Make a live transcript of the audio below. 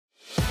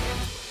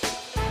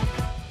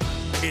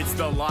It's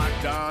the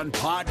Locked On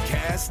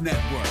Podcast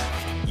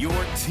Network, your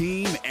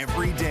team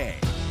every day.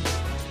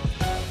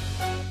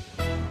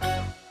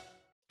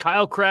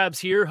 Kyle Krabs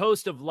here,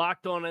 host of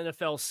Locked On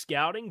NFL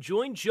Scouting.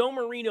 Join Joe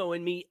Marino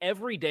and me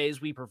every day as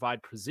we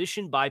provide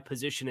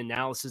position-by-position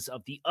analysis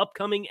of the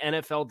upcoming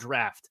NFL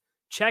Draft.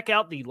 Check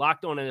out the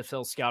Locked On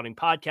NFL Scouting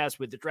podcast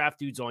with the Draft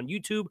Dudes on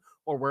YouTube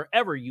or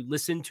wherever you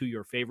listen to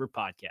your favorite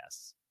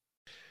podcasts.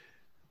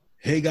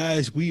 Hey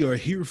guys, we are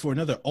here for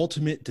another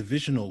Ultimate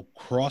Divisional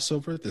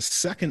crossover, the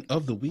second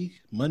of the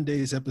week,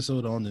 Monday's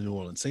episode on the New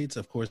Orleans Saints.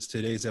 Of course,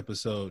 today's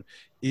episode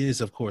is,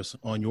 of course,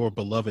 on your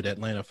beloved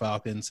Atlanta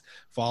Falcons,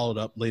 followed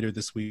up later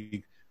this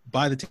week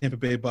by the Tampa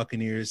Bay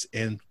Buccaneers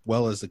and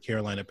well as the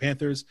Carolina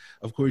Panthers.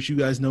 Of course, you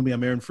guys know me.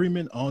 I'm Aaron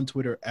Freeman on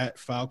Twitter at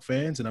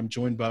FalcFans, and I'm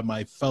joined by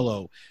my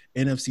fellow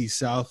NFC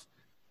South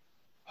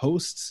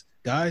hosts.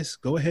 Guys,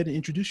 go ahead and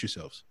introduce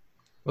yourselves.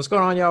 What's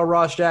going on, y'all?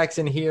 Ross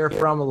Jackson here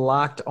from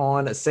Locked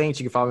On Saints.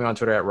 You can follow me on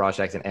Twitter at Ross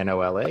Jackson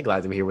NOLA.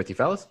 Glad to be here with you,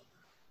 fellas.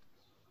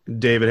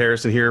 David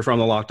Harrison here from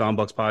the Locked On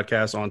Bucks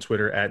podcast on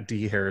Twitter at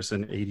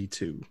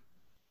DHarrison82.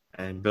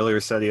 And Billy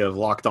Rossetti of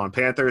Locked On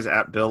Panthers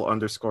at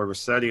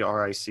Bill_Rossetti,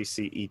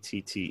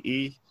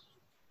 RICCETTE.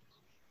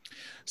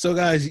 So,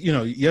 guys,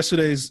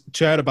 yesterday's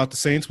chat about the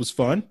Saints was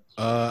fun.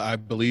 I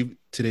believe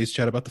today's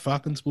chat about the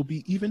Falcons will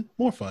be even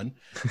more fun.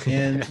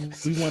 And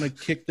we want to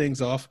kick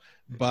things off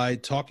by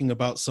talking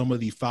about some of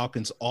the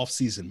Falcons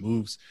offseason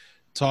moves,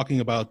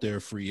 talking about their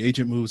free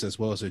agent moves as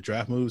well as their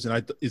draft moves.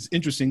 And it's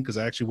interesting because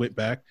I actually went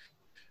back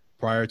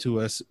prior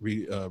to us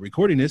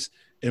recording this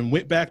and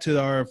went back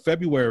to our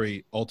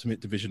February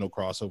Ultimate Divisional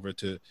crossover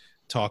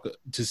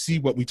to see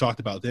what we talked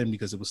about then,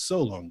 because it was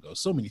so long ago.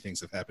 So many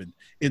things have happened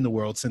in the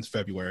world since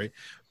February.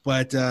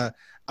 But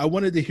I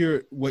wanted to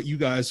hear what you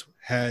guys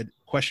had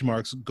question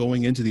marks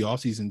going into the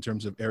offseason in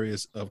terms of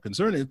areas of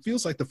concern. It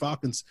feels like the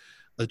Falcons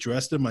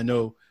addressed them. I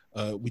know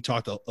we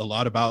talked a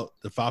lot about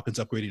the Falcons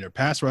upgrading their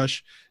pass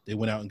rush. They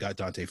went out and got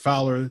Dante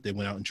Fowler. They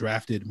went out and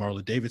drafted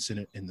Marlon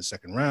Davidson in the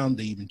second round.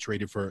 They even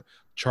traded for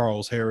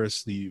Charles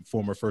Harris, the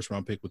former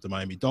first-round pick with the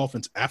Miami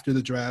Dolphins, after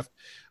the draft.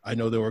 I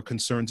know there were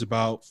concerns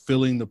about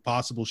filling the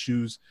possible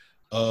shoes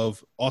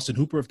of Austin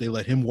Hooper if they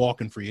let him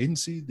walk in free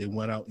agency. They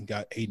went out and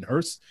got Hayden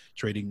Hurst,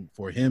 trading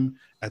for him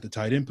at the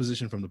tight end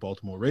position from the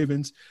Baltimore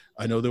Ravens.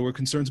 I know there were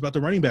concerns about the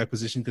running back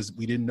position because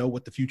we didn't know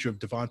what the future of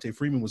Devontae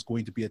Freeman was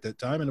going to be at that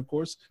time. And, of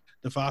course,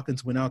 the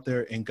Falcons went out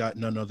there and got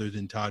none other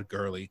than Todd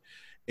Gurley.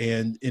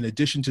 And in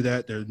addition to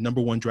that, their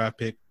number one draft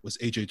pick was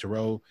A.J.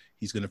 Terrell.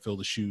 He's going to fill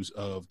the shoes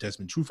of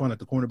Desmond Trufant at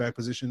the cornerback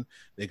position.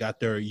 They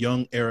got their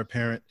young heir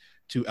apparent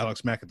to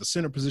Alex Mack at the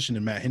center position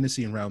and Matt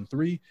Hennessy in round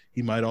 3.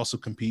 He might also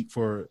compete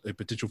for a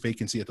potential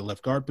vacancy at the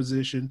left guard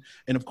position.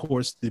 And, of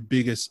course, the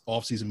biggest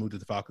offseason move that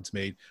the Falcons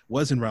made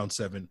was in round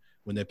 7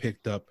 when they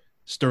picked up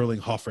Sterling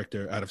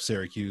Hoffrichter out of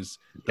Syracuse,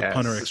 the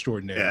punter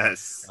extraordinaire.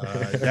 Yes.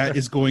 That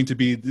is going to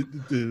be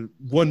the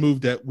one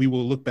move that we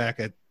will look back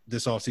at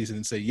this offseason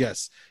and say,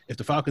 yes, if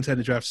the Falcons had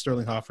to draft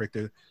Sterling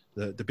Hoffrichter,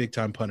 the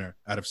big-time punter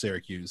out of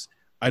Syracuse,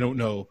 I don't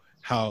know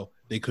how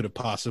they could have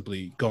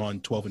possibly gone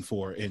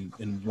 12-4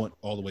 and went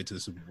all the way to the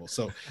Super Bowl.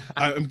 So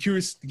I'm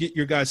curious to get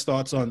your guys'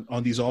 thoughts on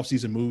these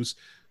offseason moves.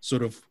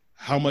 Sort of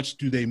how much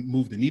do they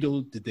move the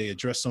needle? Did they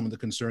address some of the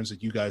concerns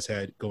that you guys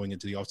had going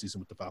into the offseason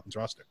with the Falcons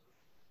roster?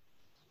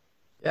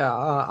 Yeah,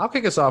 I'll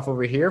kick us off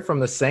over here from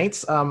the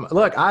Saints.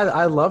 Look,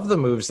 I love the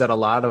moves that a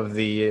lot of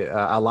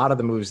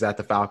the moves that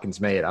the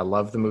Falcons made. I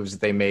love the moves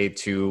that they made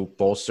to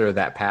bolster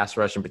that pass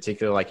rush in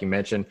particular. Like you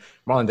mentioned,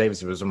 Marlon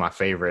Davidson was one of my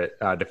favorite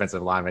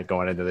defensive linemen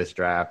going into this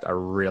draft. I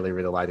really,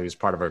 really liked it. He was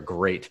part of a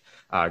great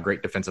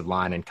defensive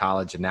line in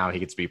college, and now he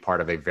gets to be part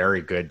of a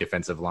very good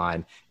defensive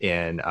line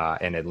in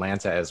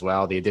Atlanta as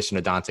well. The addition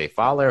of Dante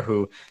Fowler,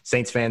 who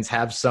Saints fans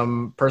have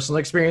some personal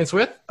experience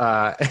with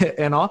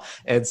and all.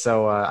 And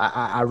so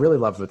I really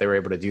love what they were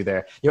able to do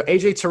there.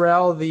 A.J.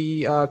 Terrell,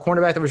 the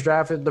cornerback that was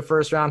drafted in the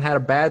first round, had a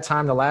bad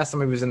time the last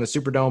time he was in the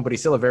Superdome, but he's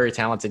still a very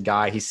talented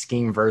guy. He's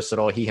scheme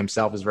versatile. He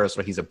himself is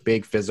versatile. He's a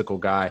big physical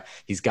guy.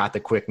 He's got the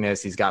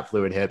quickness. He's got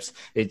fluid hips.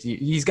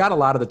 He's got a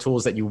lot of the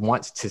tools that you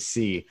want to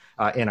see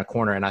in a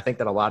corner, and I think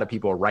that a lot of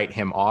people write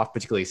him off,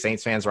 particularly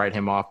Saints fans write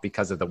him off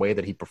because of the way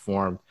that he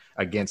performed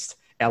against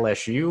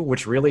LSU,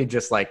 which really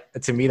just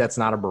to me, that's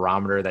not a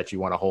barometer that you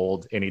want to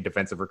hold any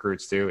defensive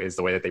recruits to, is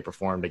the way that they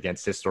performed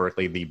against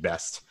historically the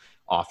best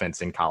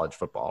offense in college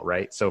football,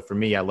 right? So for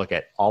me, I look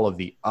at all of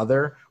the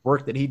other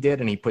work that he did,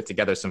 and he put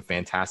together some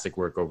fantastic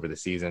work over the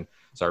season.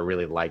 So I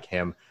really like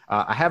him.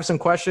 I have some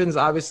questions,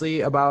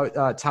 obviously,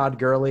 about Todd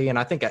Gurley, and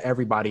I think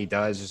everybody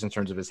does, just in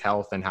terms of his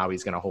health and how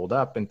he's going to hold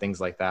up and things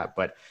like that.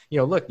 But,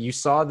 look, you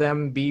saw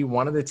them be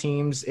one of the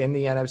teams in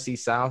the NFC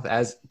South,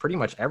 as pretty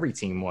much every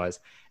team was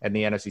in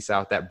the NFC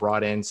South, that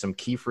brought in some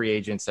key free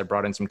agents, that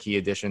brought in some key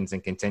additions,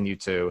 and continue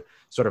to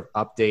sort of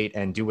update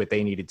and do what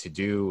they needed to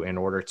do in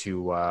order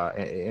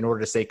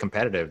to stay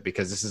competitive,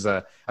 because this is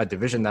a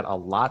division that a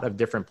lot of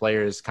different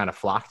players kind of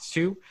flocked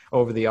to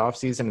over the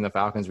offseason, and the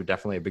Falcons were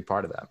definitely a big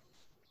part of that.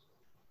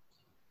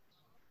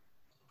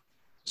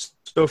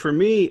 So for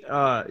me,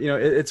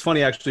 it's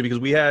funny actually, because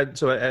we had,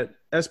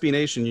 SB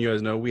Nation, you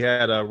guys know, we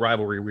had a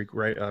rivalry week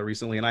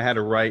recently, and I had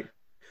to write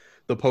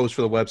the post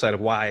for the website of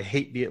why I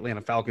hate the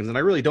Atlanta Falcons, and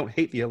I really don't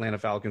hate the Atlanta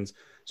Falcons.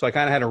 So I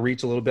kind of had to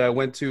reach a little bit. I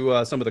went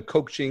to some of the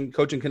coaching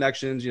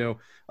connections,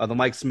 the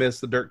Mike Smiths,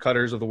 the Dirk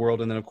Cutters of the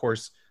world, and then of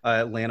course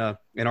Atlanta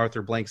and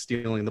Arthur Blank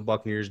stealing the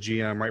Buccaneers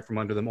GM right from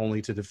under them,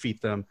 only to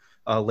defeat them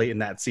late in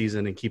that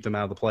season and keep them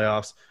out of the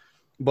playoffs.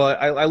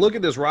 But I look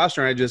at this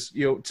roster and I just,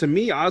 to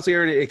me, honestly,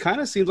 Aaron, it kind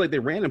of seems like they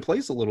ran in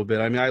place a little bit.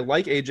 I mean, I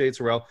like AJ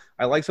Terrell.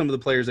 I like some of the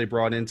players they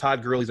brought in.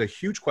 Todd Gurley's a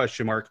huge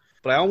question mark,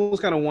 but I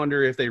almost kind of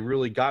wonder if they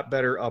really got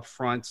better up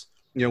front,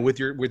 with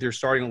your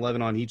starting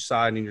 11 on each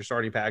side and your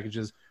starting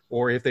packages,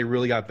 or if they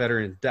really got better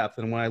in depth.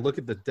 And when I look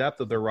at the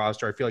depth of their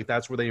roster, I feel like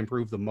that's where they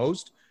improved the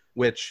most,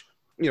 which,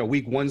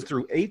 week 1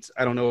 through 8,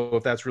 I don't know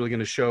if that's really going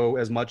to show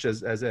as much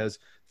as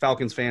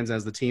Falcons fans,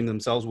 as the team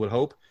themselves would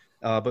hope.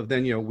 But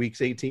then,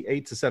 weeks 8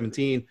 to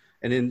 17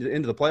 and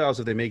into the playoffs,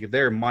 if they make it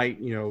there, might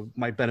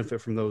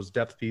benefit from those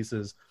depth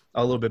pieces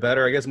a little bit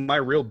better. I guess my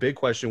real big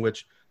question,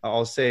 which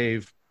I'll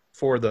save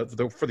for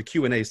the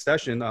Q&A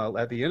session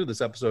at the end of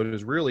this episode,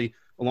 is really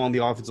along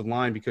the offensive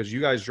line, because you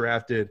guys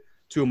drafted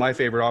 2 of my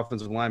favorite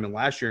offensive linemen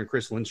last year in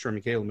Chris Lindstrom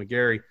and Caleb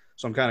McGarry.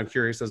 So I'm kind of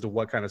curious as to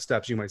what kind of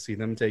steps you might see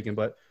them taking.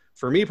 But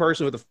for me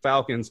personally with the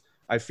Falcons,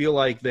 I feel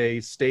like they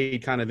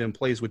stayed kind of in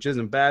place, which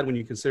isn't bad when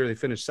you consider they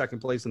finished second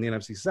place in the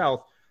NFC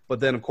South. But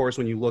then, of course,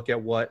 when you look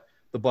at what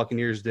the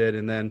Buccaneers did,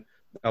 and then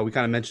we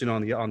kind of mentioned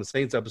on the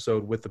Saints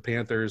episode with the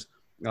Panthers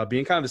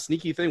being kind of a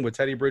sneaky thing with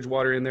Teddy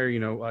Bridgewater in there,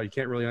 you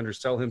can't really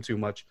undersell him too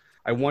much.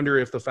 I wonder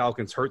if the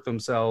Falcons hurt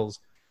themselves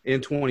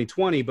in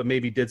 2020, but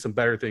maybe did some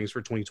better things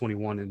for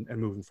 2021 and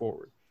moving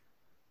forward.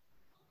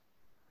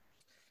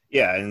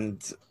 Yeah,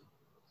 and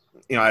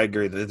I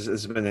agree that this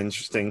has been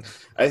interesting.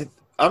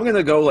 I'm going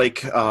to go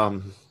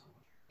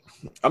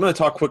I'm going to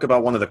talk quick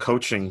about one of the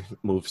coaching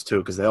moves too,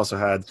 because they also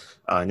had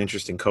an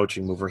interesting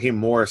coaching move. Raheem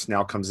Morris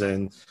now comes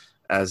in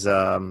as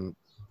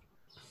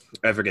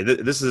I forget.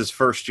 This is his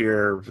first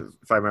year,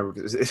 if I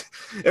remember.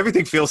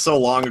 Everything feels so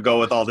long ago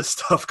with all this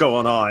stuff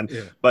going on.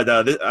 Yeah.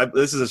 But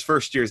this is his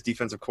first year as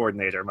defensive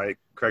coordinator. Am I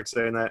correct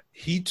saying that?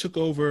 He took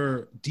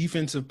over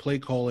defensive play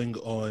calling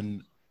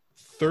on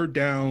third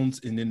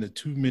downs and in the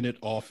 2-minute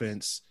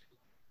offense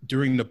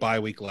during the bye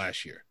week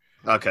last year.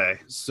 Okay.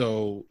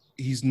 So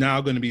he's now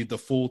going to be the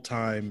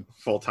full-time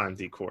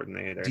D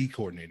coordinator.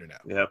 Now.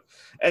 Yep.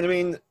 And I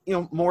mean,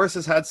 Morris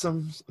has had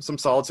some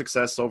solid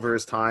success over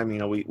his time.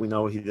 We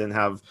know he didn't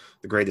have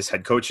the greatest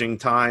head coaching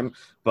time,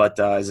 but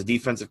as a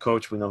defensive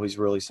coach, we know he's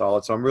really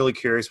solid. So I'm really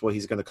curious what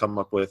he's going to come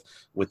up with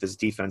his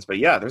defense. But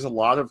yeah, there's a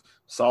lot of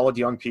solid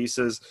young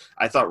pieces.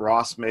 I thought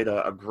Ross made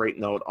a great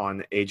note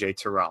on AJ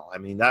Terrell. I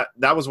mean,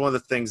 that was one of the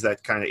things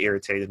that kind of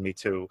irritated me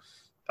too.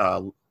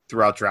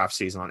 Throughout draft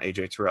season on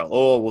AJ Terrell.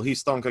 Oh, well, he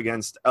stunk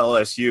against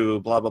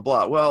LSU, blah, blah,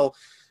 blah. Well,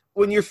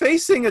 when you're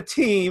facing a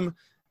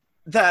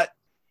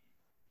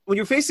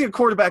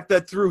quarterback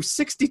that threw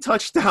 60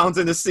 touchdowns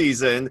in a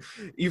season,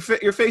 you're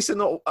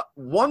facing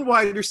one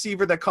wide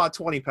receiver that caught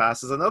 20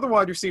 passes, another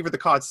wide receiver that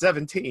caught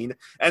 17,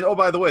 and oh,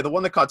 by the way, the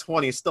one that caught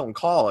 20 is still in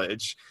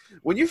college.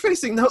 When you're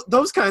facing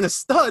those kind of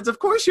studs, of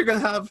course you're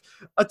going to have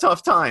a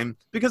tough time,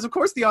 because of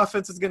course the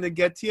offense is going to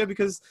get to you,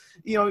 because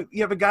you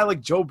have a guy like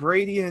Joe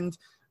Brady and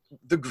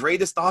the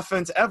greatest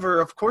offense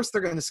ever. Of course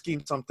they're going to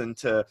scheme something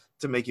to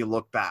make you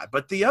look bad.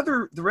 But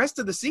the rest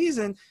of the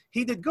season,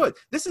 he did good.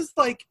 This is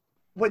like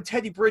when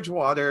Teddy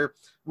Bridgewater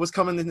was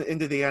coming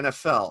into the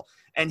NFL,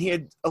 and he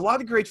had a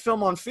lot of great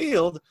film on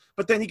field,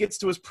 but then he gets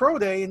to his pro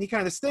day and he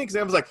kind of stinks.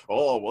 Everyone's like,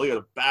 oh, well, you had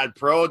a bad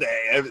pro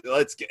day.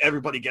 Let's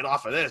everybody get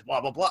off of this, blah,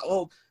 blah, blah.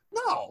 Well,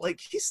 no,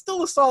 he's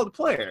still a solid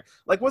player.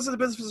 Was it a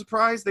bit of a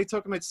surprise they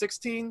took him at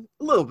 16?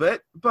 A little bit,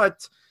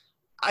 but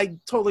I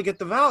totally get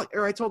the value,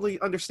 or I totally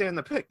understand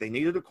the pick. They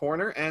needed a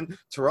corner, and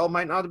Terrell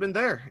might not have been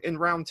there in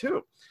round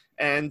 2.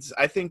 And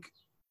I think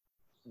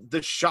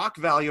the shock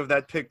value of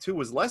that pick, too,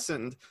 was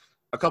lessened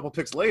a couple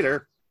picks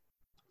later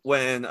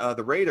when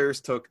the Raiders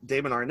took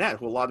Damon Arnett,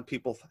 who a lot of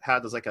people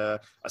had as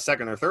a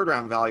second or third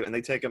round value, and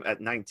they take him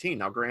at 19.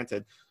 Now,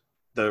 granted,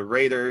 the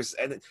Raiders,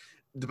 and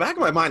the back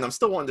of my mind, I'm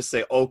still wanting to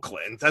say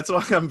Oakland. That's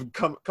why I'm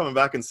coming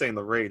back and saying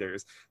the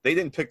Raiders. They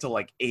didn't pick till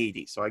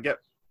 80, so I get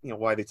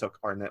why they took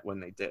Arnett when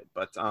they did.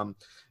 But,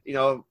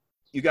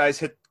 you guys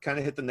hit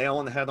the nail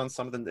on the head on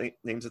some of the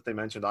names that they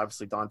mentioned.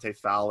 Obviously, Dante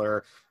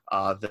Fowler,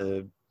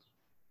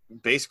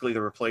 basically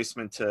the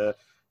replacement to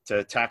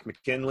Tack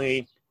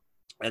McKinley.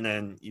 And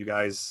then you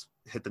guys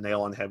hit the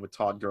nail on the head with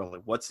Todd Gurley.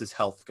 What's his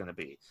health going to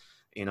be?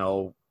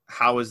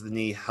 How is the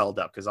knee held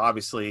up? Because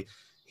obviously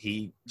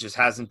he just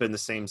hasn't been the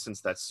same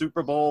since that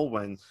Super Bowl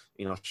when,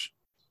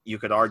 you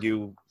could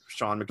argue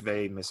Sean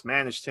McVay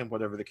mismanaged him,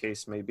 whatever the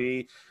case may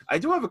be. I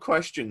do have a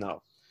question,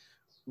 though.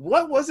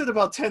 What was it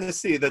about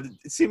Tennessee that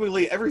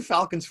seemingly every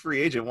Falcons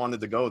free agent wanted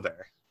to go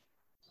there?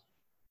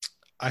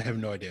 I have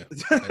no idea.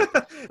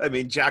 I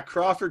mean, Jack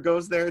Crawford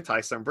goes there, Ty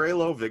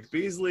Sambrailo, Vic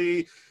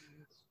Beasley.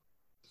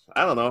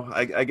 I don't know.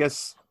 I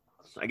guess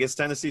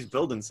Tennessee's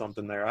building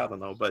something there. I don't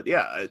know. But,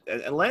 yeah,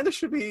 Atlanta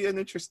should be an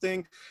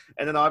interesting –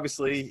 and then,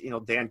 obviously,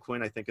 Dan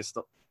Quinn, I think, is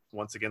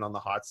once again on the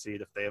hot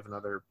seat if they have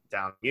another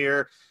down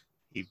year.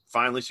 He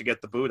finally should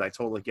get the boot. I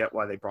totally get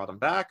why they brought him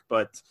back,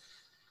 but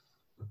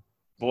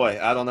boy,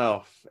 I don't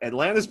know.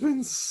 Atlanta's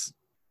been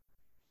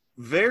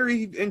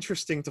very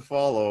interesting to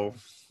follow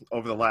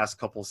over the last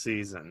couple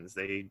seasons.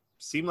 They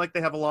seem like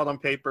they have a lot on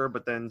paper,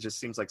 but then just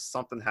seems like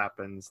something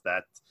happens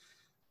that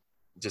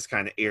just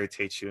kind of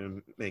irritates you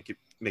and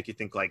make you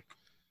think like,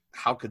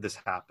 how could this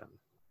happen?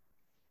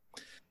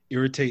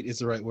 Irritate is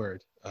the right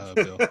word,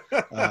 Bill.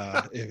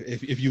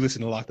 If you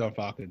listen to Locked On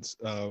Falcons,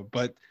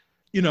 but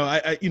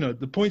I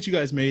the points you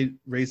guys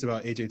raised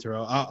about AJ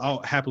Terrell,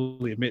 I'll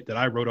happily admit that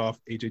I wrote off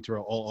AJ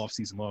Terrell all off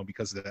season long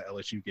because of that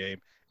LSU game.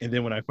 And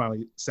then when I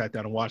finally sat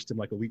down and watched him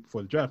like a week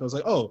before the draft, I was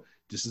like, oh,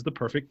 this is the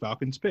perfect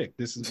Falcons pick.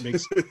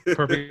 Makes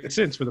perfect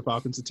sense for the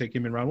Falcons to take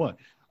him in round one.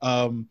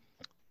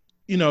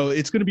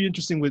 It's going to be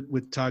interesting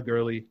with Todd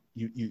Gurley.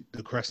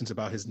 The questions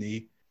about his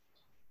knee,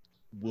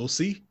 we'll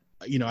see.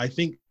 I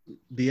think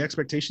the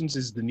expectations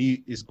is the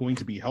knee is going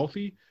to be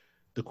healthy.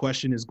 The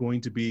question is going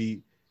to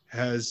be,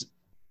 has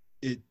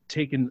it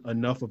taken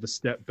enough of a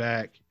step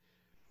back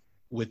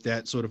with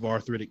that sort of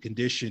arthritic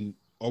condition?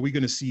 Are we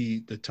going to see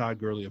the Todd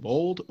Gurley of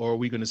old, or are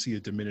we going to see a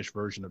diminished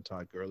version of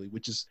Todd Gurley,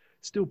 which is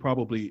still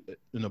probably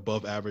an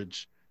above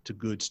average to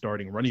good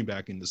starting running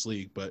back in this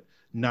league, but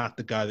not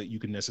the guy that you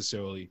can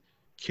necessarily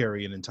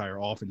carry an entire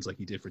offense like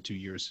he did for 2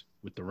 years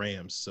with the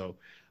Rams. So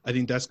I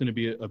think that's going to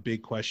be a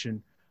big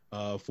question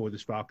for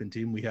this Falcon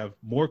team. We have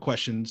more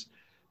questions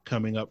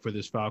coming up for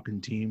this Falcon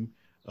team,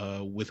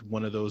 with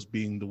one of those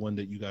being the one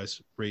that you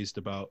guys raised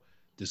about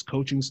this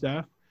coaching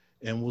staff.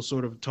 And we'll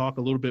sort of talk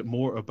a little bit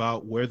more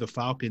about where the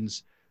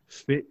Falcons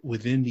fit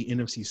within the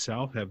NFC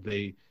South. Have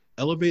they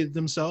elevated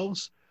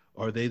themselves?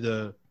 Are they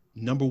the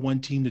number one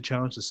team to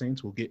challenge the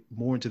Saints? We'll get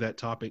more into that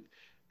topic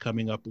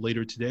coming up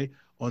later today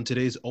on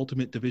today's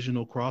Ultimate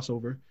Divisional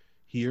Crossover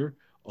here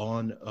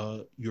on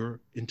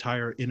your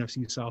entire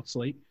NFC South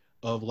slate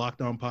of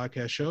Locked On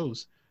podcast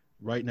shows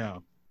right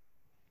now.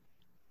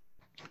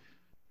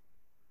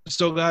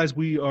 So, guys,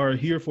 we are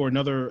here for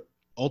another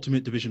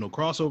Ultimate Divisional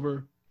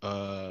Crossover.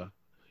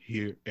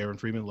 Here, Aaron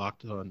Freeman,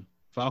 Locked On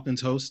Falcons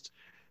host.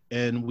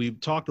 And we've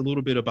talked a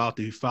little bit about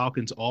the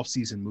Falcons'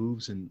 offseason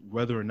moves and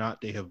whether or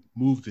not they have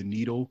moved the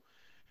needle.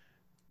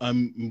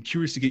 I'm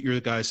curious to get your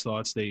guys'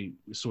 thoughts. They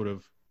sort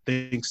of,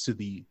 thanks to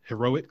the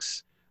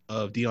heroics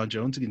of Deion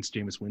Jones against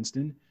Jameis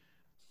Winston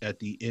at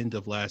the end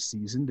of last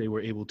season, they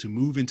were able to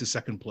move into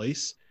second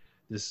place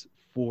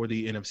for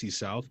the NFC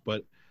South.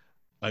 But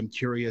I'm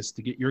curious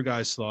to get your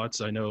guys'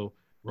 thoughts. I know,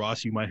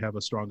 Ross, you might have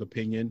a strong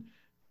opinion.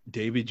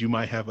 David, you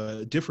might have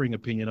a differing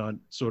opinion on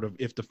sort of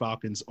if the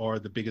Falcons are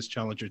the biggest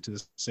challenger to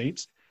the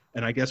Saints.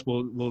 And I guess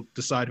we'll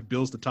decide if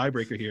Bill's the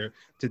tiebreaker here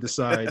to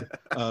decide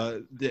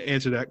to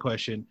answer that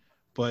question.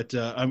 But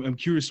I'm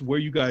curious where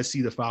you guys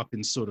see the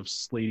Falcons sort of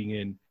slating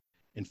in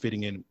and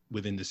fitting in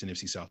within this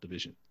NFC South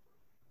division.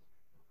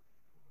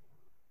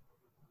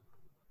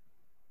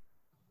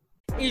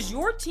 Is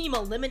your team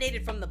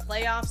eliminated from the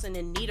playoffs and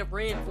in need of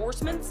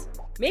reinforcements?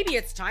 Maybe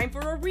it's time for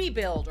a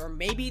rebuild, or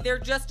maybe they're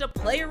just a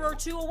player or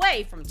two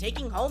away from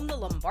taking home the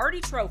Lombardi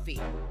Trophy.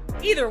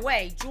 Either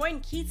way, join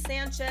Keith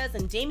Sanchez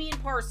and Damian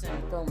Parson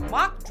for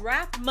Mock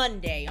Draft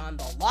Monday on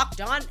the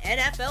Locked On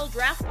NFL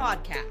Draft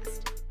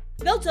Podcast.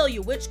 They'll tell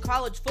you which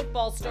college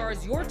football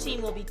stars your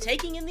team will be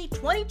taking in the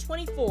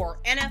 2024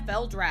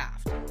 NFL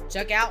Draft.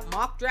 Check out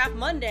Mock Draft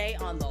Monday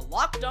on the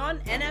Locked On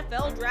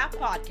NFL Draft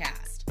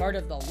Podcast, part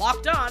of the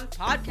Locked On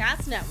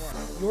Podcast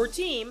Network. Your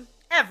team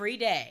every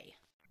day.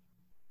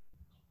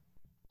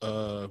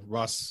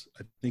 Ross,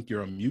 I think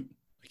you're on mute.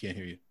 I can't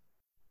hear you.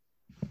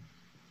 I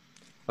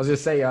was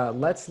just say,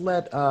 let's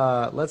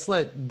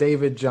let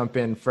David jump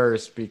in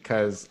first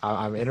because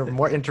I'm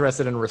more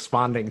interested in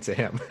responding to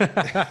him.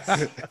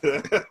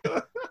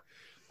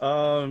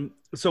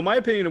 So my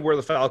opinion of where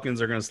the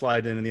Falcons are going to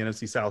slide in the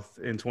NFC South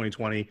in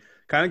 2020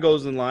 kind of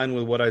goes in line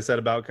with what I said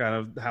about kind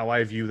of how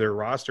I view their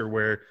roster,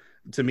 where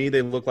to me,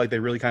 they look like they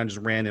really kind of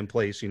just ran in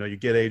place. You know, you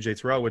get AJ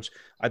Terrell, which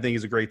I think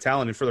is a great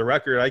talent. And for the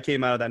record, I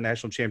came out of that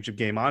national championship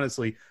game,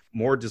 honestly,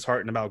 more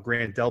disheartened about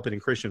Grant Delpit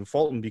and Christian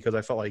Fulton because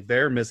I felt like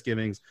their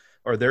misgivings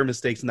or their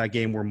mistakes in that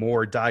game were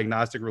more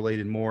diagnostic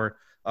related, more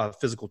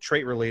physical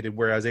trait related.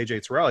 Whereas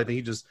AJ Terrell, I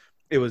think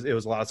it was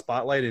a lot of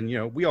spotlight. And, you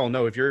know, we all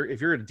know if you're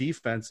a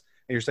defense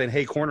and you're saying,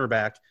 hey,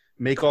 cornerback,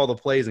 make all the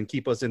plays and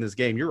keep us in this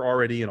game, you're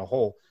already in a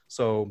hole.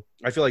 So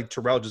I feel like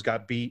Terrell just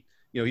got beat.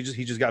 You know, he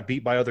just got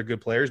beat by other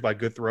good players, by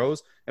good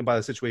throws, and by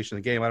the situation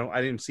of the game.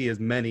 I didn't see as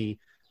many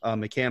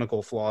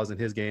mechanical flaws in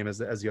his game as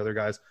the other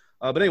guys.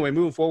 But anyway,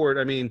 moving forward,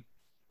 I mean,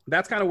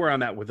 that's kind of where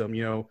I'm at with them.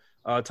 You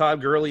know,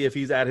 Todd Gurley, if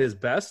he's at his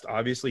best,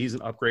 obviously he's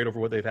an upgrade over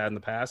what they've had in the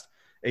past.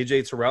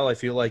 AJ Terrell, I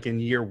feel like in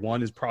year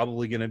one is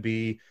probably going to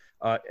be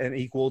an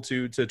equal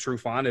to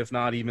Trufant, if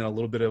not even a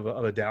little bit of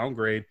a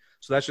downgrade.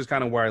 So that's just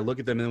kind of where I look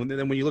at them. And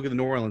then when you look at the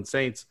New Orleans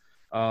Saints,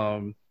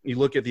 you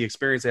look at the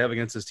experience they have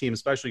against this team,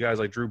 especially guys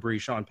like Drew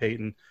Brees, Sean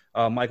Payton,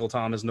 Michael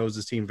Thomas knows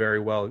this team very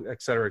well,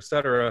 et cetera, et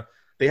cetera.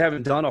 They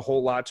haven't done a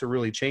whole lot to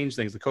really change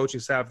things. The coaching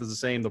staff is the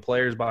same. The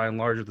players, by and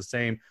large, are the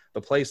same.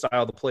 The play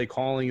style, the play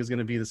calling is going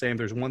to be the same.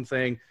 There's one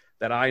thing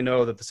that I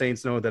know, that the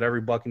Saints know, that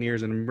every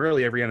Buccaneers and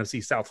really every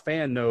NFC South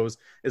fan knows,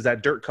 is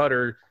that Dirk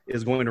Cutter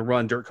is going to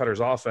run Dirk Cutter's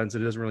offense. It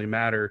doesn't really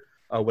matter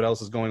what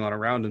else is going on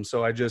around him.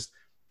 So I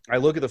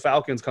look at the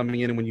Falcons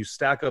coming in, and when you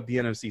stack up the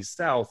NFC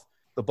South,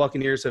 the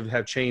Buccaneers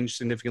have changed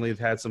significantly. They've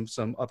had some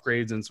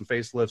upgrades and some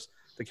facelifts.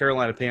 The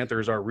Carolina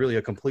Panthers are really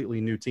a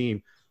completely new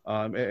team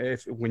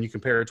when you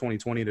compare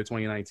 2020 to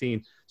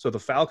 2019. So the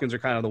Falcons are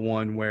kind of the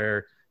one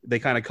where they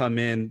kind of come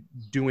in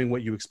doing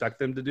what you expect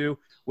them to do,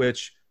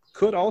 which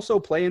could also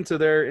play into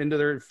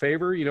their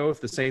favor,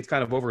 if the Saints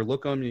kind of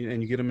overlook them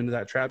and you get them into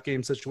that trap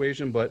game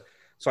situation. But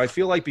so I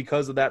feel like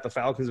because of that, the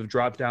Falcons have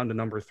dropped down to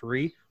number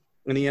 3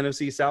 in the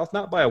NFC South,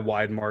 not by a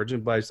wide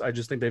margin, but I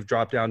just think they've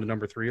dropped down to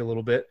number 3 a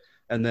little bit.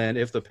 And then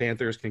if the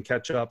Panthers can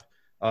catch up,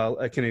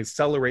 can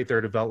accelerate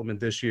their development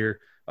this year,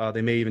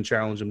 they may even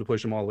challenge them to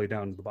push them all the way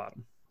down to the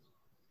bottom.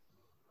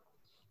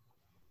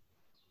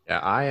 Yeah,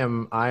 I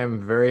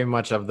am very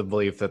much of the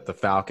belief that the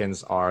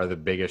Falcons are the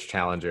biggest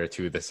challenger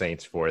to the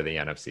Saints for the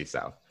NFC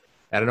South.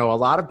 I don't know, a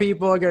lot of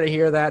people are going to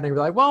hear that and be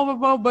like,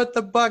 well, but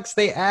the Bucs,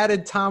 they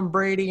added Tom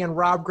Brady and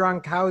Rob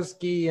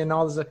Gronkowski and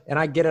all this. And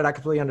I get it. I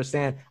completely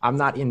understand. I'm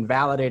not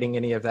invalidating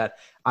any of that.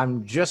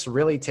 I'm just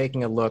really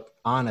taking a look,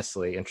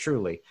 honestly and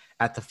truly,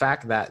 at the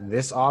fact that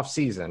this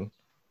offseason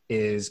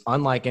is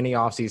unlike any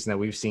offseason that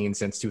we've seen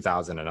since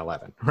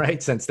 2011,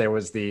 right? Since there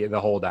was the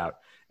holdout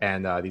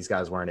and these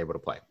guys weren't able to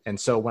play. And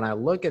so when I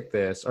look at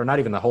this, or not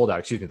even the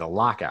holdout, the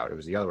lockout, it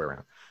was the other way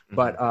around. Mm-hmm.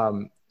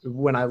 But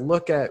when I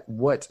look at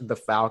what the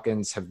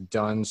Falcons have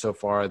done so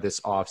far this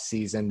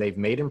offseason, they've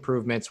made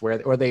improvements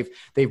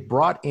they've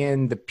brought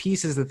in the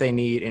pieces that they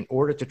need in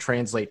order to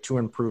translate to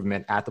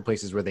improvement at the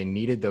places where they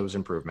needed those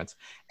improvements.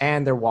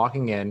 And they're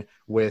walking in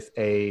with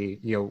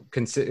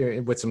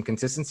with some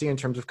consistency in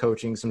terms of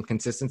coaching, some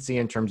consistency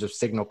in terms of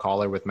signal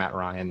caller with Matt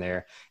Ryan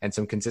there, and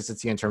some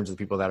consistency in terms of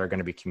the people that are going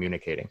to be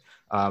communicating.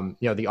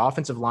 The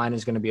offensive line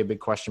is going to be a big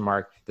question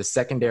mark. The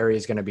secondary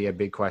is going to be a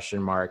big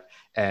question mark,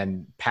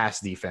 and pass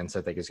defense,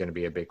 I think, is going to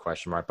be a big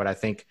question mark. But I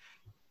think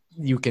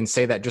you can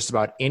say that just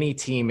about any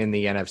team in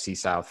the NFC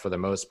South, for the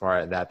most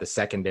part, that the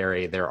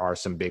secondary, there are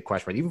some big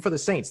question marks. Even for the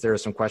Saints, there are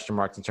some question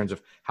marks in terms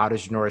of how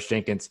does Janoris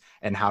Jenkins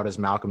and how does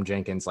Malcolm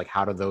Jenkins,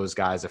 how do those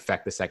guys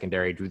affect the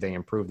secondary? Do they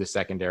improve the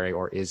secondary,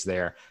 or is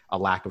there a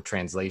lack of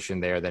translation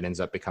there that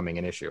ends up becoming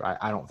an issue?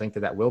 I don't think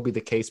that will be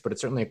the case, but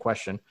it's certainly a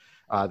question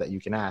that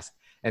you can ask.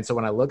 And so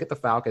when I look at the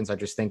Falcons, I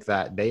just think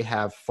that they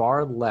have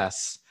far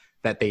less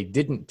that they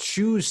didn't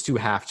choose to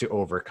have to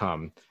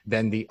overcome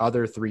than the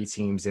other 3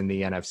 teams in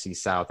the NFC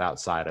South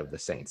outside of the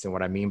Saints. And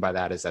what I mean by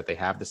that is that they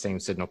have the same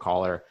signal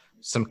caller,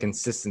 some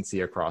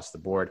consistency across the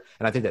board.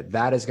 And I think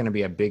that is going to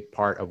be a big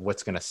part of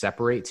what's going to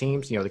separate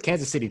teams. The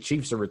Kansas City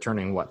Chiefs are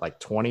returning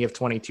 20 of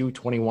 22,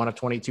 21 of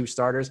 22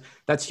 starters.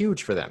 That's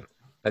huge for them.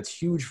 That's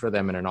huge for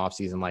them in an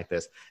offseason like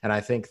this. And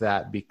I think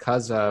that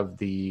because of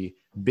the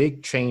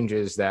big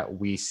changes that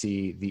we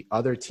see the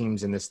other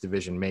teams in this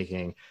division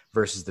making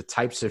versus the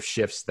types of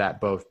shifts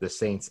that both the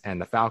Saints and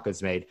the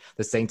Falcons made,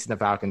 the Saints and the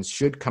Falcons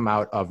should come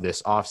out of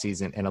this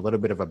offseason in a little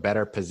bit of a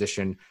better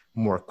position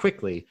more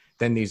quickly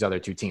than these other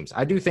 2 teams.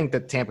 I do think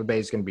that Tampa Bay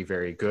is going to be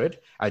very good.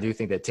 I do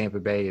think that Tampa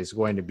Bay is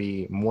going to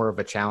be more of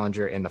a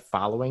challenger in the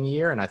following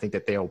year, and I think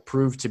that they'll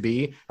prove to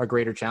be a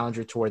greater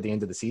challenger toward the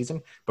end of the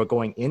season. But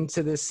going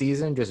into this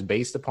season, just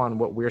based upon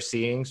what we're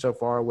seeing so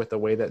far with the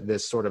way that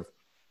this sort of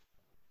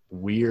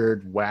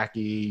weird,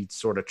 wacky,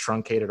 sort of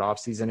truncated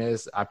offseason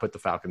is, I put the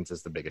Falcons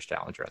as the biggest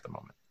challenger at the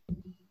moment.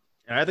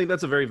 And I think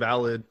that's a very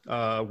valid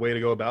way to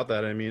go about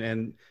that. I mean,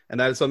 and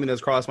that is something that's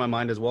crossed my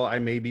mind as well. I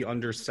may be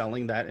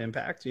underselling that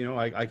impact.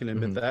 I can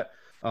admit that.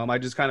 I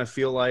just kind of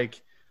feel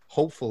like,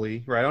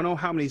 hopefully, right? I don't know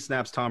how many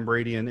snaps Tom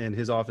Brady and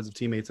his offensive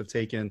teammates have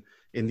taken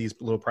in these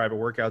little private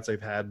workouts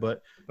they've had,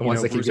 but the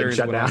ones that keep getting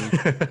shut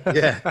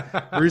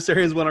down. Bruce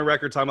Arians went on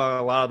record talking about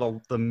a lot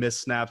of the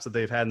missed snaps that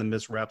they've had and the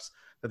missed reps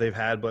that they've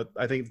had. But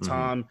I think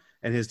Tom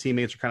and his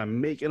teammates are kind of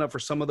making up for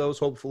some of those,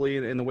 hopefully,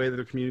 in the way that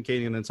they're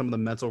communicating, and then some of the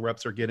mental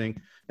reps they're getting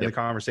in the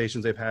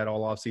conversations they've had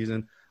all off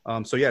season.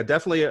 So yeah,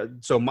 definitely.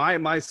 So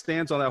my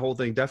stance on that whole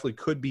thing definitely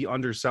could be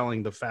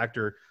underselling the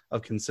factor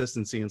of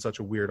consistency in such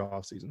a weird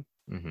off season.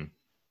 Mm-hmm.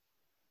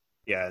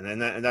 Yeah,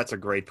 and that's a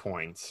great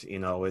point.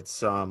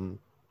 It's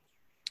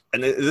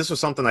and this was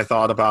something I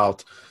thought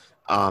about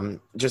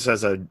just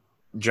as a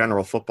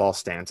general football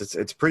stance.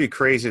 It's pretty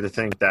crazy to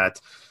think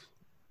that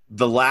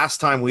the last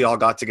time we all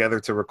got together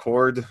to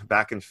record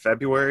back in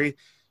February,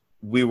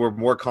 we were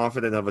more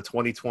confident of a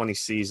 2020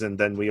 season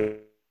than we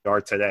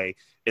are today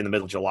in the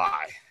middle of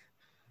July.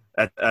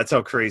 That's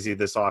how crazy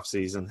this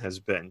offseason has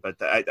been. But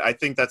I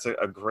think that's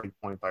a great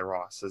point by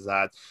Ross, is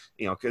that,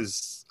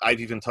 because I've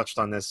even touched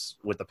on this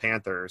with the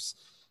Panthers,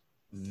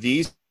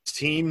 these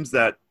teams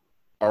that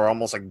are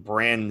almost like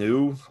brand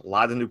new, a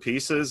lot of new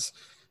pieces,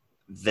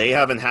 they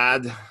haven't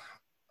had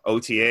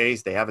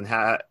OTAs. They're going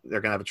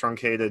to have a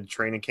truncated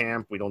training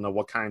camp. We don't know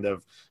what kind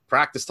of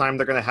practice time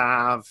they're going to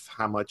have,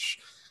 how much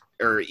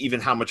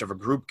of a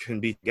group can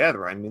be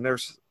together. I mean,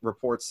 there's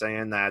reports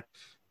saying that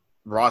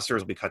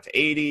rosters will be cut to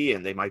 80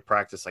 and they might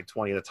practice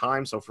 20 at a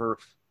time. So for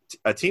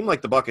a team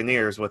like the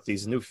Buccaneers with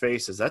these new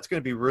faces, that's going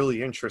to be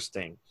really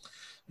interesting.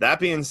 That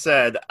being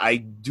said, I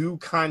do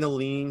kind of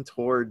lean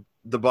toward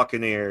the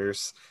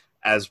Buccaneers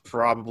as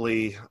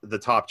probably the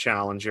top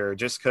challenger,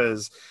 just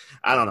because,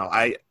 I don't know,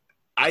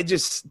 I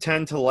just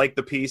tend to like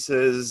the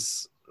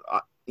pieces,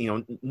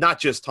 not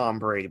just Tom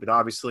Brady, but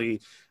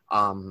obviously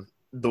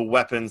the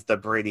weapons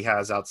that Brady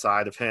has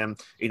outside of him,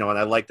 and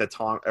I like that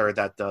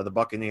the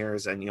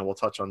Buccaneers, and we'll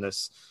touch on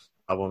this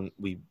when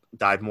we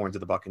dive more into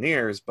the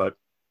Buccaneers, but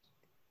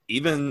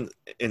even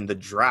in the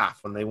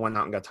draft when they went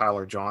out and got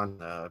Tyler John,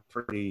 a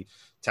pretty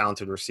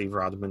talented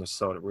receiver out of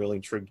Minnesota, really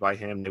intrigued by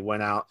him. They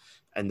went out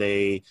and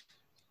they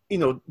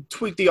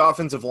tweaked the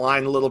offensive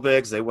line a little bit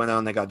because they went out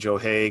and they got Joe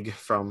Haig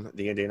from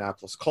the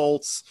Indianapolis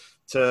Colts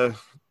to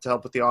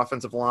help with the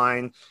offensive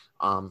line.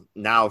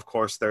 Now, of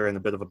course, they're in a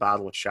bit of a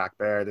battle with Shaq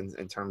Barrett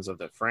in terms of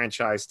the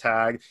franchise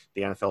tag.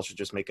 The NFL should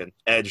just make an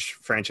edge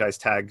franchise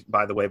tag,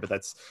 by the way, but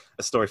that's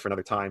a story for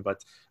another time.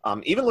 But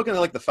even looking at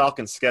like the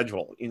Falcons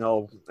schedule,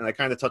 and I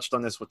kind of touched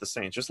on this with the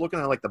Saints, just looking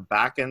at like the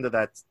back end of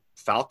that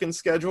Falcons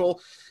schedule,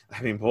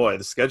 I mean, boy,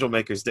 the schedule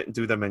makers didn't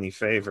do them any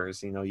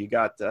favors. You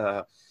got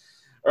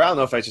or I don't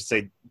know if I should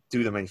say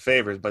do them any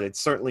favors, but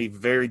it's certainly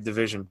very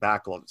division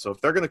backloaded. So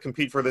if they're going to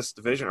compete for this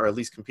division, or at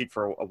least compete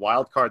for a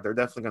wild card, they're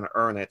definitely going to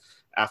earn it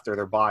after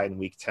their bye in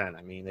week 10.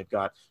 I mean, they've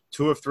got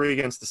 2 of 3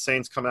 against the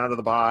Saints coming out of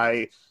the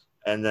bye,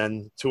 and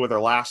then 2 of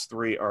their last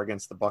 3 are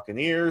against the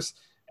Buccaneers.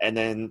 And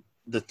then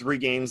the 3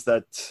 games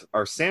that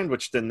are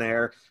sandwiched in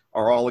there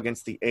are all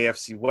against the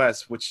AFC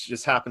West, which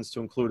just happens to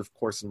include, of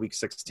course, in week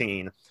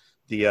 16,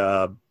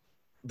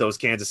 those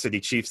Kansas City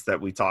Chiefs that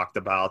we talked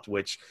about,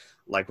 which,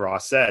 like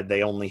Ross said,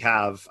 they only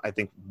have, I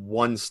think,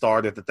 1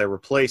 starter that they're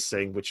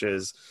replacing, which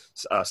is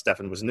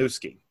Stefan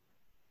Wisniewski.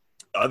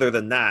 Other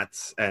than that,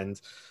 and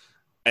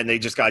they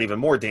just got even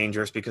more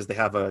dangerous because they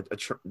have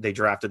they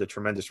drafted a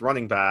tremendous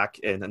running back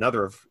in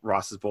another of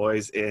Ross's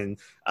boys in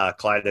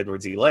Clyde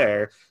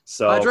Edwards-Helaire.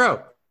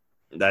 So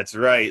that's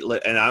right,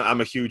 and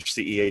I'm a huge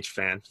CEH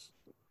fan.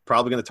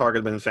 Probably going to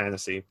target him in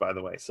fantasy, by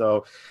the way.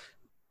 So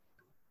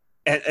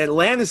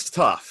Atlanta's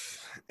tough.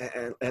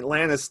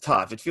 Atlanta's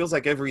tough. It feels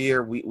like every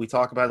year we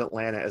talk about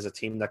Atlanta as a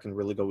team that can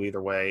really go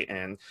either way.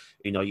 And,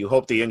 you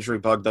hope the injury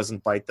bug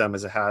doesn't bite them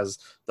as it has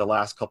the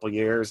last couple of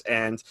years.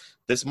 And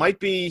this might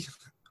be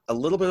a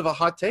little bit of a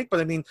hot take,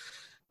 but I mean,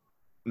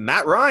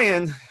 Matt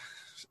Ryan,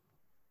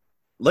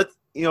 let's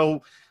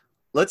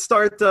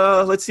start.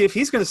 Let's see if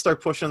he's going to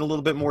start pushing a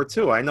little bit more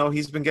too. I know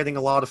he's been getting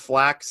a lot of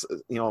flack.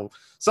 Some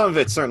of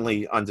it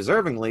certainly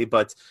undeservingly,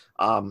 but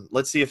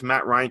let's see if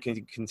Matt Ryan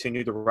can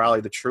continue to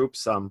rally the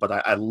troops. But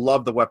I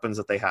love the weapons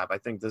that they have. I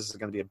think this is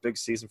going to be a big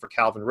season for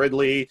Calvin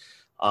Ridley.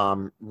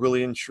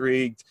 Really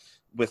intrigued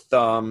with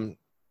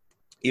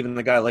even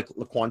the guy like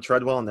Laquan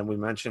Treadwell, and then we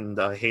mentioned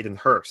Hayden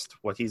Hurst,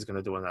 what he's going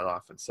to do in that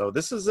offense. So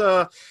this is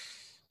going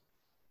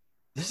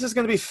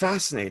to be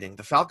fascinating.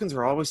 The Falcons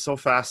are always so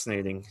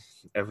fascinating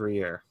every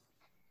year.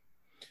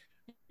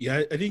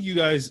 Yeah, I think you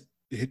guys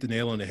hit the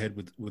nail on the head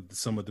with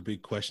some of the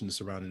big questions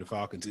surrounding the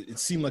Falcons. It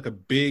seemed like a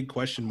big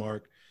question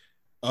mark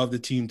of the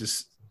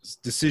team's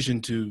decision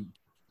to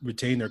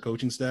retain their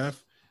coaching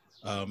staff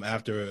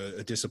after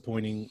a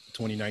disappointing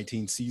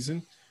 2019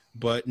 season.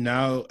 But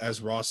now,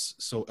 as Ross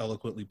so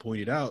eloquently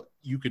pointed out,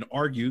 you can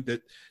argue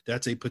that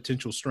that's a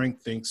potential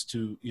strength thanks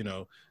to,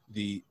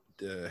 the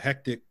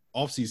hectic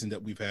offseason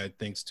that we've had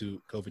thanks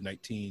to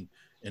COVID-19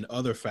 and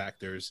other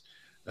factors.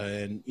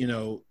 And,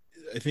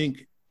 I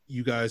think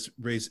you guys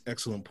raised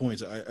excellent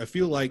points. I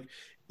feel like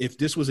if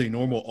this was a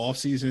normal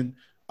offseason,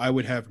 I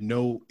would have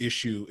no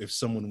issue if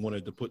someone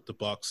wanted to put the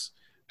Bucs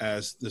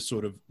as the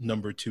sort of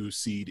number 2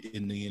 seed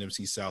in the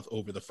NFC South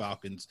over the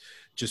Falcons,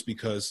 just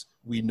because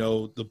we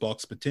know the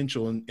Bucs'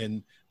 potential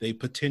and they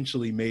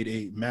potentially made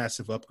a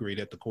massive upgrade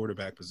at the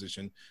quarterback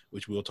position,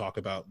 which we'll talk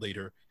about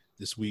later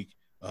this week.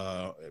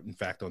 In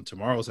fact, on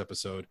tomorrow's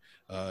episode,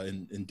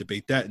 and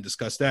debate that and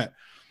discuss that.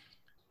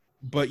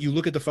 But you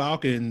look at the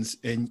Falcons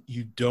and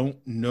you don't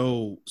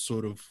know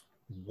sort of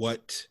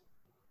what,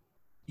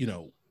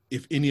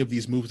 if any of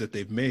these moves that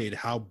they've made,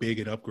 how big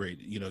an upgrade.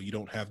 You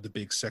don't have the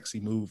big sexy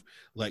move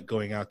like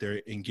going out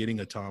there and getting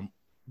a Tom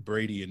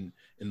Brady and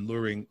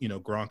luring,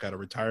 Gronk out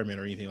of retirement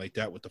or anything like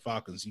that with the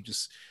Falcons. You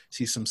just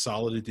see some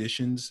solid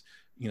additions,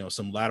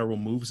 some lateral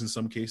moves in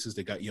some cases.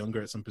 They got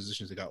younger at some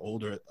positions. They got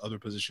older at other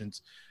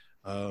positions.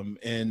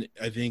 And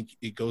I think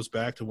it goes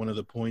back to one of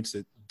the points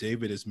that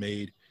David has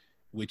made,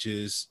 which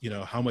is,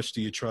 how much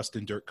do you trust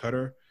in Dirk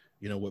Cutter?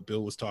 What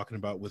Bill was talking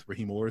about with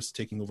Raheem Morris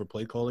taking over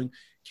play calling.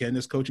 Can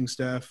this coaching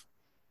staff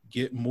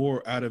get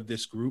more out of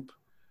this group?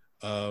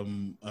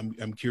 I'm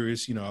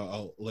curious,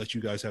 I'll let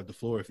you guys have the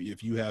floor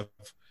if you have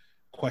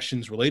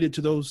questions related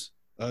to those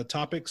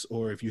topics,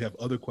 or if you have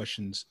other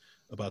questions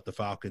about the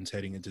Falcons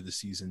heading into the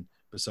season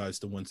besides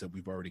the ones that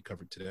we've already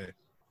covered today.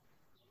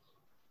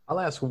 I'll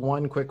ask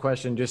one quick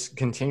question, just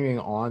continuing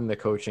on the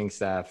coaching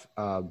staff,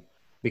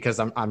 because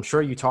I'm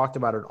sure you talked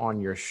about it on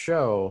your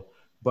show,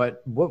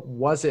 but what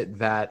was it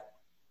that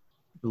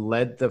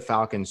led the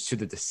Falcons to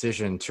the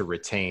decision to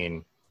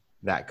retain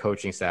that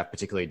coaching staff,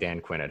 particularly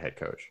Dan Quinn at head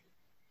coach?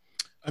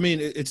 I mean,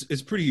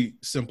 it's pretty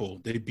simple.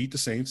 They beat the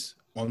Saints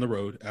on the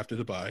road after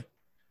the bye,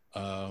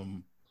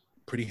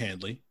 pretty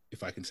handily,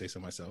 if I can say so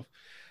myself.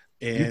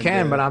 And, you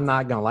can, but I'm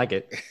not gonna like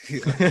it.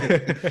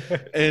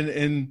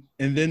 and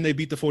then they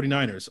beat the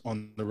 49ers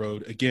on the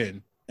road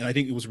again. And I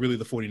think it was really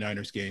the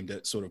 49ers game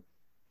that sort of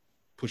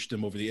pushed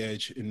them over the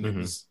edge. And it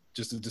was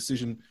just a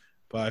decision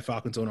by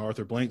Falcons owner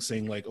Arthur Blank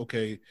saying, like,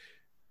 okay,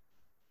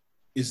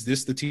 is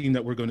this the team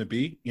that we're going to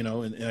be? You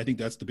know, and I think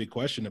that's the big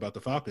question about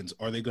the Falcons.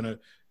 Are they going to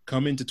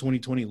come into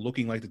 2020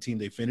 looking like the team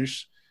they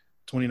finished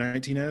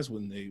 2019 as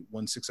when they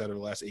won 6 out of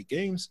the last 8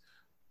 games?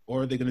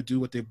 Or are they going to do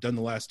what they've done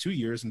the last 2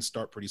 years and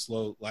start pretty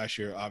slow? Last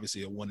year,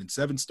 obviously a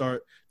 1-7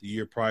 start. The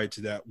year prior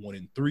to that,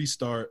 1-3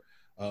 start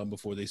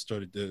before they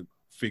started to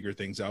figure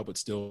things out, but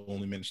still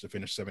only managed to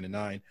finish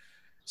 7-9.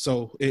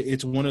 So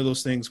it's one of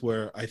those things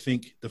where I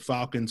think the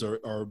Falcons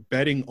are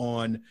betting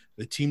on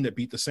the team that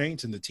beat the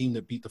Saints and the team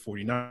that beat the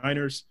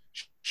 49ers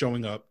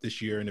showing up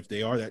this year. And if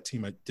they are that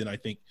team, then I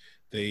think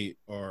they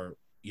are,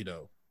 you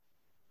know,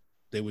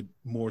 they would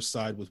more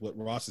side with what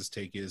Ross's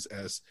take is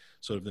as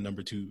sort of the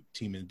number 2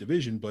 team in the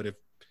division. But if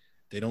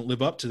they don't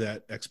live up to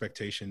that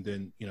expectation,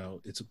 then, you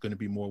know, it's going to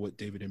be more what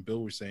David and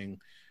Bill were saying,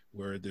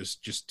 where there's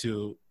just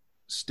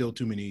still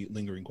too many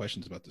lingering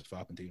questions about this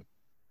Falcon team.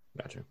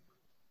 Gotcha.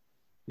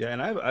 Yeah,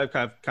 and I've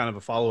kind of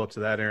a follow-up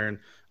to that, Aaron.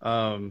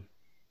 I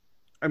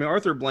mean,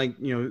 Arthur Blank,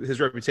 you know, his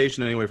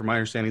reputation anyway, from my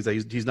understanding, is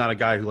that he's not a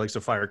guy who likes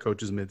to fire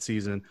coaches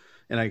mid-season,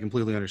 and I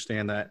completely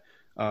understand that.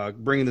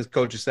 Bringing this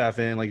coaching staff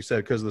in, like you said,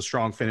 because of the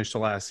strong finish to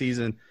last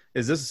season,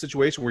 is this a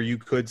situation where you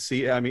could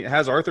see, I mean,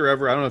 has Arthur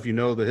ever, I don't know if you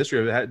know the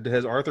history of it,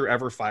 has Arthur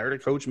ever fired a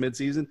coach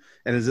mid-season?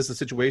 And is this a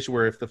situation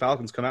where if the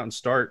Falcons come out and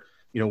start,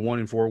 you know,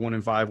 1-4,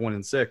 1-5,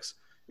 1-6,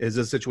 is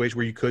this a situation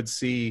where you could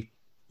see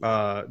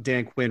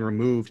Dan Quinn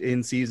removed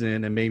in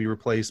season and maybe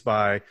replaced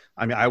by,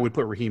 I mean, I would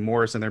put Raheem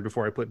Morris in there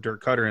before I put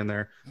Dirk Cutter in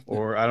there,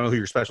 or I don't know who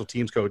your special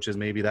teams coach is,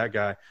 maybe that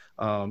guy.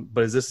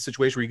 But is this a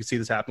situation where you could see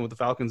this happen with the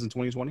Falcons in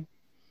 2020?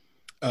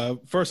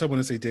 First, I want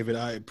to say, David,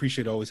 I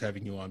appreciate always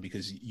having you on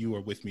because you are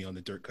with me on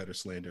the Dirk Cutter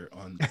slander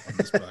on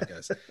this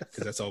podcast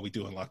because that's all we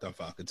do on Locked On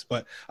Falcons.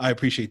 But I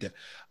appreciate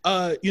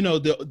that. You know,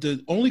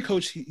 the only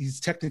coach he's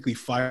technically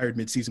fired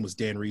midseason was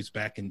Dan Reeves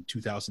back in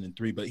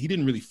 2003, but he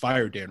didn't really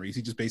fire Dan Reeves.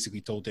 He just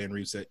basically told Dan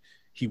Reeves that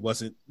he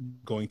wasn't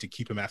going to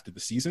keep him after the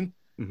season.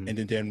 Mm-hmm. And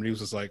then Dan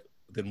Reeves was like,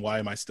 then why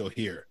am I still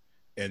here?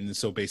 And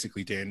so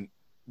basically Dan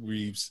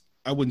Reeves,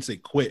 I wouldn't say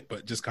quit,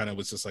 but just kind of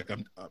was just like,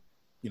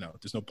 you know,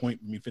 there's no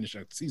point in me finishing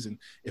out the season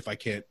if I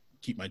can't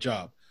keep my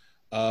job.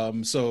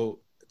 So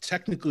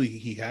technically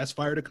he has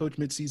fired a coach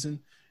midseason,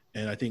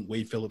 and I think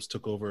Wade Phillips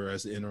took over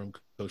as the interim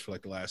coach for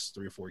like the last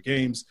 3 or 4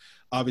 games.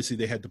 Obviously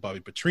they had the Bobby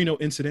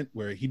Petrino incident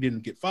where he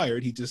didn't get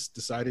fired. He just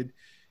decided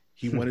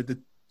he wanted to,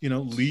 you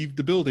know, leave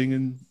the building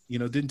and, you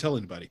know, didn't tell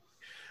anybody.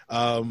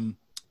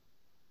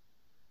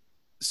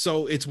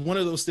 So it's one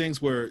of those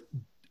things where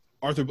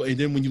Arthur, and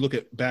then when you look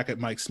back at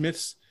Mike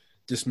Smith's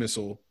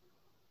dismissal,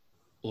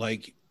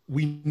 like,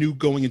 we knew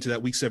going into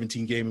that Week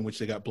 17 game in which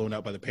they got blown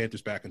out by the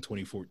Panthers back in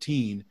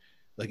 2014,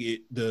 like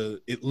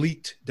it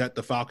leaked that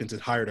the Falcons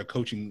had hired a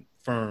coaching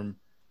firm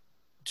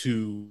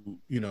to,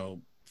 you know,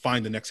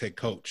 find the next head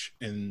coach.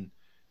 And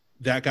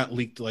that got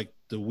leaked like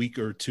the week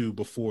or 2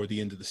 before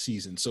the end of the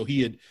season. So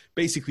he had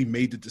basically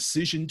made the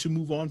decision to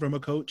move on from a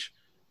coach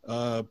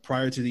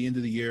prior to the end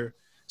of the year.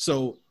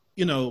 So,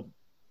 you know,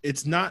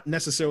 it's not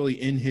necessarily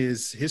in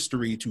his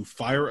history to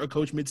fire a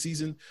coach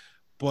midseason,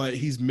 but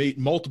he's made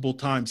multiple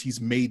times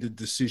the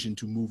decision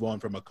to move on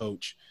from a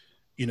coach,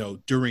 you know,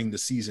 during the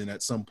season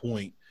at some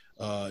point,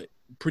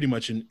 pretty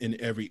much in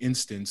every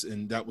instance.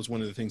 And that was one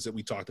of the things that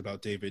we talked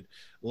about, David,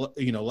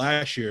 you know,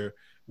 last year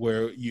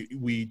where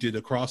we did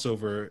a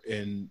crossover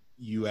and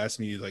you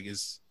asked me, like,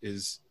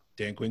 is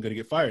Dan Quinn going to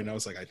get fired? And I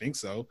was like, I think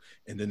so.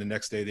 And then the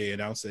next day they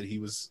announced that he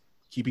was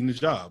keeping the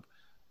job.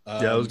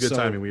 Yeah, it was good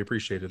timing. We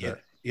appreciated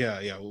that.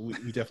 Yeah. We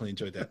definitely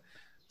enjoyed that.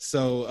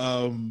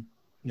 So,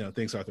 you know,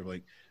 thanks, Arthur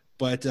Blake.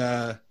 But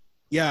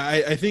yeah,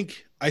 I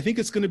think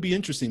it's going to be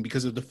interesting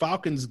because if the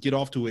Falcons get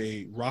off to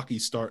a rocky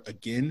start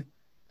again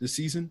this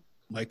season,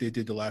 like they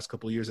did the last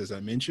couple of years, as I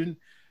mentioned,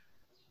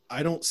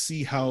 I don't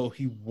see how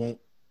he won't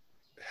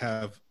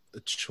have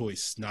a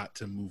choice not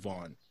to move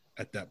on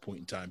at that point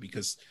in time,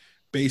 because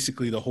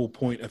basically the whole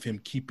point of him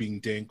keeping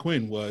Dan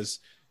Quinn was,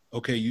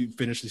 okay, you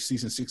finished the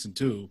season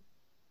 6-2,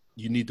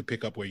 you need to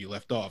pick up where you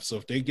left off. So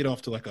if they get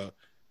off to like a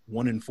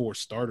 1-4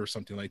 start or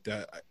something like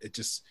that,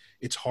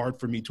 it's hard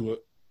for me to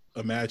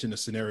imagine a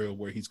scenario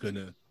where he's going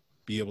to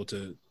be able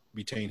to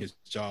retain his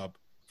job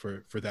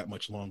for that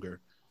much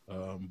longer.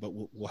 But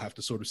we'll have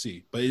to sort of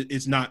see. But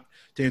it's not,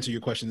 to answer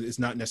your question, it's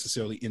not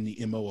necessarily in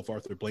the MO of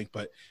Arthur Blank,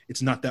 but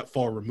it's not that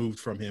far removed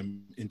from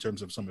him in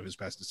terms of some of his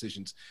past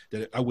decisions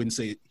that I wouldn't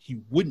say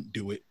he wouldn't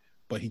do it,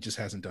 but he just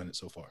hasn't done it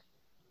so far.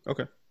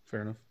 Okay,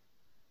 fair enough.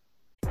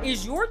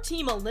 Is your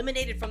team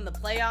eliminated from the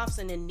playoffs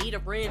and in need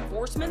of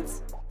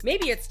reinforcements?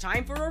 Maybe it's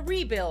time for a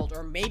rebuild,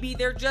 or maybe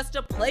they're just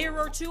a player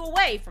or two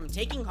away from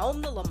taking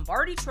home the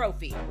Lombardi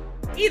Trophy.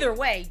 Either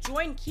way,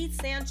 join Keith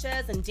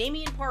Sanchez and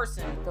Damian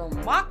Parson for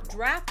Mock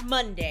Draft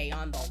Monday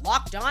on the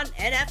Locked On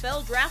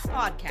NFL Draft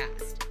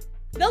Podcast.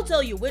 They'll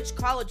tell you which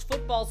college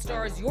football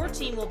stars your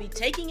team will be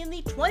taking in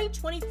the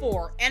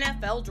 2024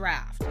 NFL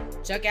Draft.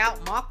 Check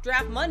out Mock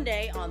Draft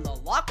Monday on the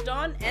Locked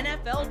On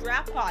NFL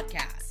Draft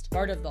Podcast,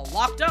 part of the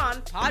Locked On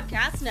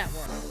Podcast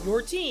Network,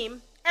 your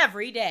team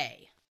every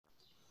day.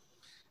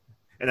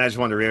 And I just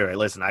want to reiterate,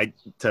 listen,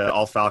 to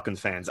all Falcons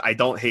fans, I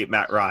don't hate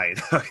Matt Ryan,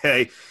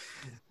 okay?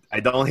 I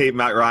don't hate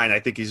Matt Ryan.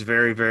 I think he's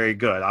very, very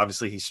good.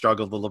 Obviously, he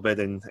struggled a little bit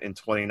in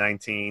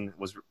 2019.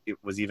 It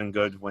was even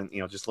good when,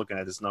 just looking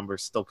at his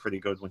numbers, still pretty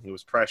good when he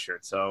was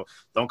pressured. So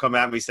don't come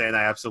at me saying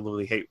I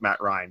absolutely hate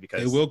Matt Ryan,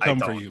 because it will come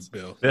for you,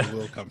 Bill. It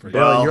will come for you.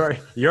 Bill,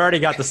 you already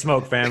got the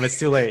smoke, fam. It's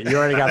too late. You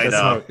already got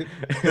the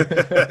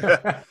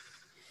smoke.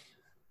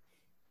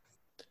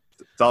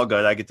 It's all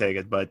good. I could take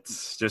it, but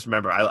just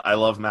remember, I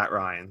love Matt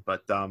Ryan.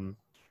 But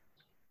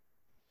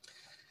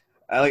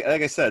like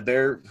I said,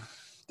 they're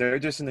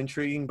just an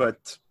intriguing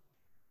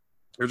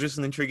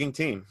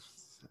team.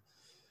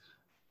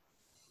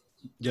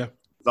 Yeah.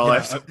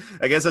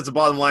 I guess that's the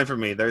bottom line for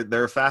me.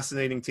 They're a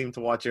fascinating team to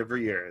watch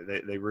every year.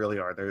 They really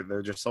are.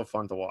 They're just so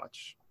fun to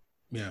watch.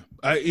 Yeah.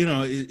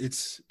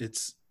 It's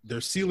their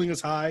ceiling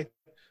is high,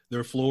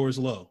 their floor is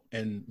low,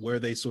 and where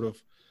they sort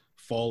of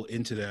fall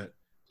into that,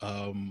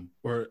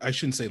 or I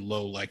shouldn't say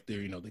low, like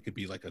they could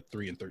be like a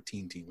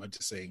 3-13 team. I'm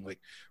just saying, like,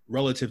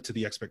 relative to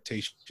the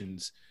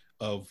expectations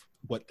of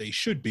what they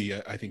should be,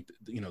 I think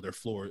their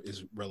floor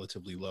is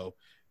relatively low,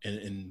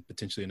 and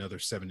potentially another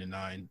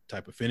 7-9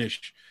 type of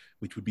finish,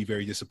 which would be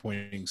very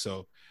disappointing.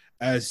 So,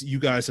 as you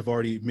guys have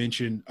already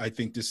mentioned, I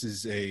think this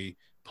is a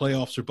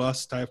playoffs or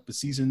bust type of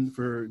season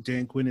for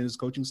Dan Quinn and his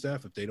coaching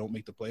staff. If they don't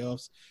make the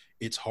playoffs,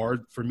 it's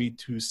hard for me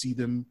to see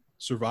them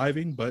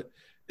surviving. But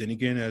then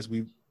again, as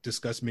we've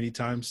discussed many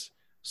times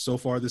so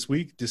far this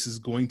week, this is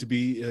going to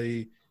be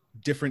a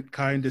different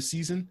kind of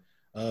season,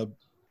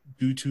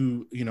 due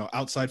to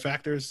outside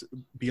factors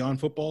beyond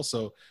football.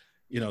 So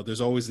there's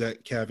always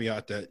that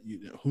caveat that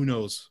who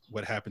knows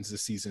what happens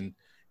this season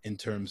in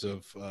terms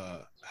of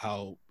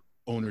how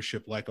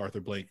ownership like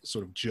Arthur Blank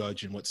sort of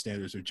judge and what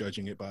standards they're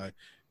judging it by,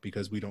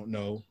 because we don't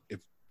know if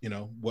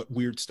what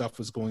weird stuff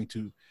is going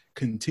to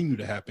continue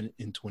to happen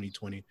in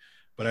 2020.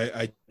 But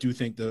I do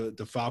think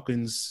the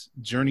Falcons'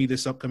 journey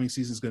this upcoming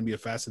season is going to be a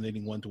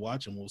fascinating one to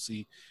watch, and we'll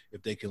see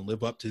if they can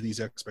live up to these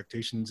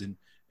expectations and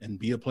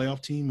be a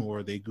playoff team, or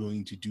are they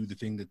going to do the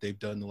thing that they've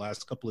done the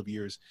last couple of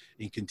years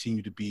and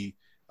continue to be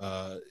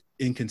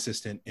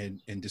inconsistent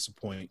and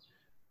disappoint.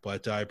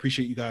 But I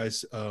appreciate you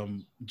guys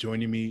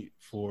joining me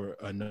for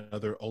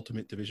another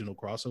Ultimate Divisional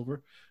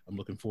crossover. I'm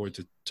looking forward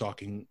to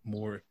talking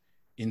more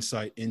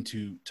insight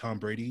into Tom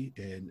Brady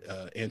and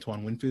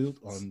Antoine Winfield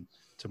on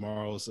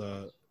tomorrow's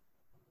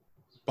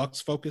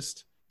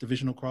Bucs-focused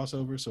divisional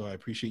crossover. So I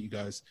appreciate you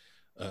guys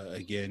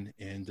again,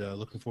 and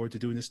looking forward to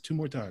doing this 2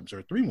 more times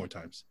or 3 more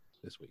times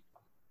this week.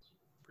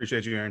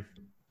 Appreciate you, Aaron.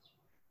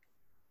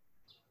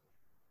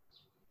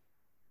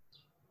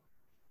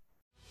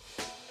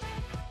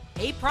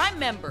 Hey, Prime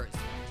members,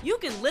 you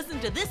can listen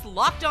to this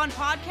Locked On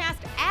podcast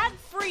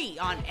ad-free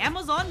on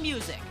Amazon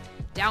Music.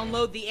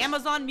 Download the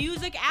Amazon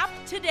Music app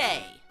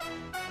today.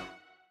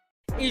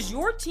 Is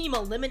your team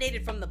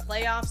eliminated from the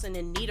playoffs and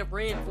in need of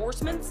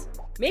reinforcements?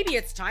 Maybe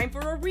it's time for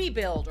a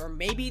rebuild, or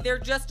maybe they're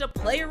just a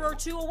player or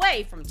two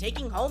away from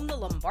taking home the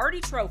Lombardi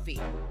Trophy.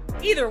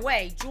 Either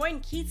way, join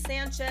Keith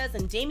Sanchez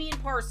and Damian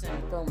Parson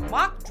for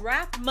Mock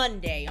Draft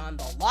Monday on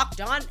the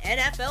Locked On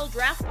NFL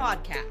Draft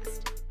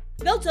Podcast.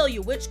 They'll tell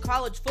you which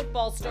college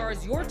football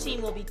stars your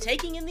team will be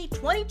taking in the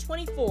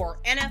 2024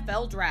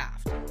 NFL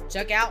Draft.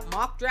 Check out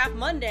Mock Draft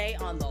Monday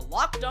on the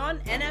Locked On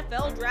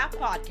NFL Draft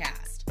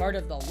Podcast, part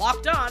of the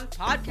Locked On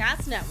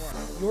Podcast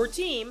Network, your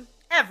team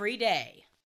every day.